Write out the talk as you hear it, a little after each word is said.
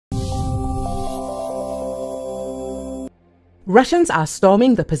Russians are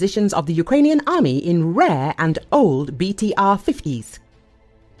storming the positions of the Ukrainian army in rare and old BTR-50s.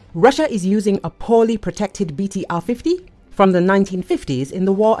 Russia is using a poorly protected BTR-50 from the 1950s in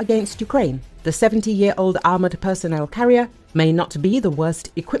the war against Ukraine. The 70-year-old armored personnel carrier may not be the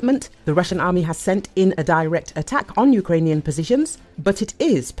worst equipment the Russian army has sent in a direct attack on Ukrainian positions, but it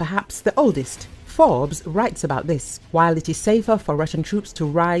is perhaps the oldest. Forbes writes about this. While it is safer for Russian troops to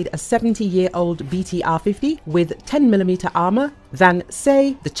ride a 70-year-old BTR-50 with 10mm armor than,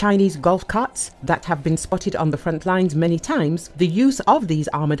 say, the Chinese golf carts that have been spotted on the front lines many times, the use of these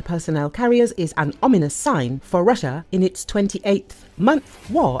armored personnel carriers is an ominous sign for Russia in its 28th month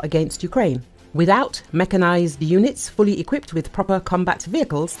war against Ukraine. Without mechanized units fully equipped with proper combat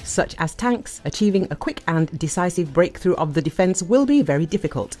vehicles, such as tanks, achieving a quick and decisive breakthrough of the defense will be very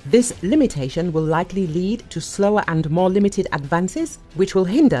difficult. This limitation will likely lead to slower and more limited advances, which will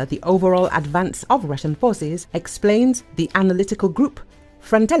hinder the overall advance of Russian forces, explains the analytical group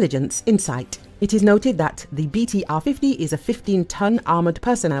Frontelligence Insight. It is noted that the BTR-50 is a 15-ton armored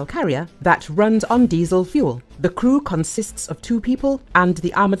personnel carrier that runs on diesel fuel. The crew consists of 2 people, and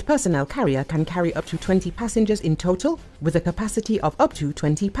the armored personnel carrier can carry up to 20 passengers in total, with a capacity of up to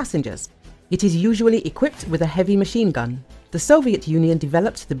 20 passengers. It is usually equipped with a heavy machine gun. The Soviet Union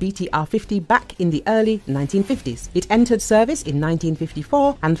developed the BTR-50 back in the early 1950s. It entered service in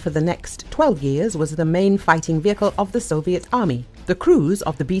 1954 and for the next 12 years was the main fighting vehicle of the Soviet Army. The crews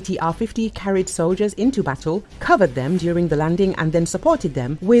of the BTR-50 carried soldiers into battle, covered them during the landing and then supported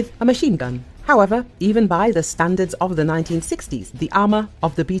them with a machine gun. However, even by the standards of the 1960s, the armor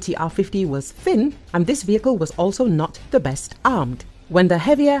of the BTR-50 was thin, and this vehicle was also not the best armed. When the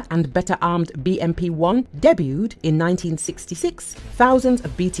heavier and better armed BMP-1 debuted in 1966, thousands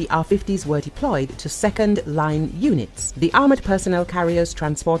of BTR-50s were deployed to second-line units. The armored personnel carriers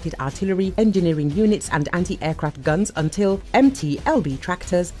transported artillery, engineering units and anti-aircraft guns until MT-LB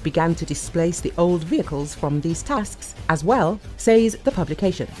tractors began to displace the old vehicles from these tasks as well, says the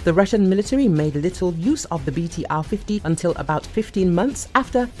publication. The Russian military made little use of the BTR-50 until about 15 months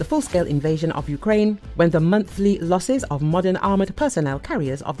after the full-scale invasion of Ukraine, when the monthly losses of modern armored personnel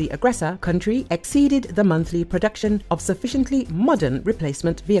carriers of the aggressor country exceeded the monthly production of sufficiently modern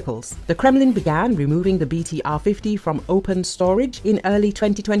replacement vehicles. The Kremlin began removing the BTR-50 from open storage in early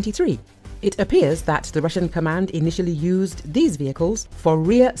 2023. It appears that the Russian command initially used these vehicles for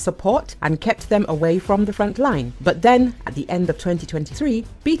rear support and kept them away from the front line. But then, at the end of 2023,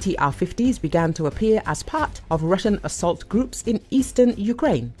 BTR-50s began to appear as part of Russian assault groups in eastern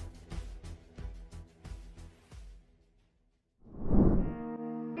Ukraine.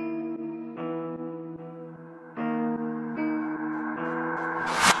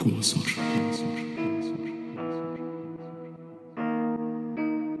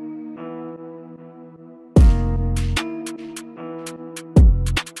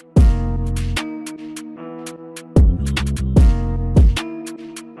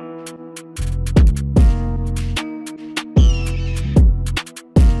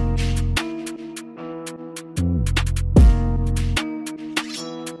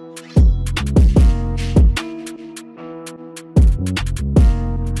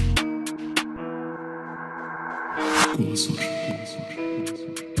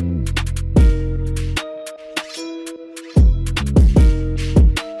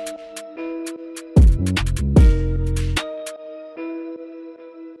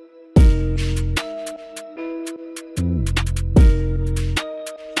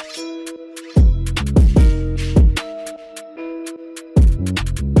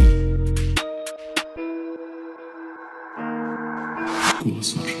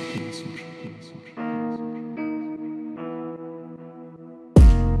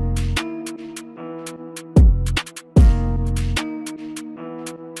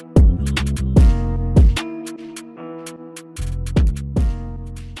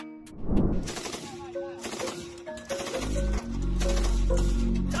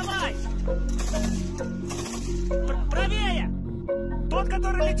 Тот,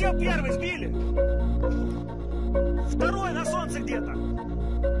 который летел первый, сбили. Второй на солнце где-то.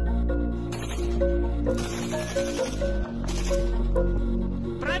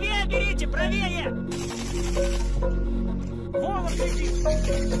 Правее берите, правее. Вон он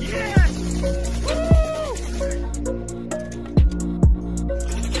летит.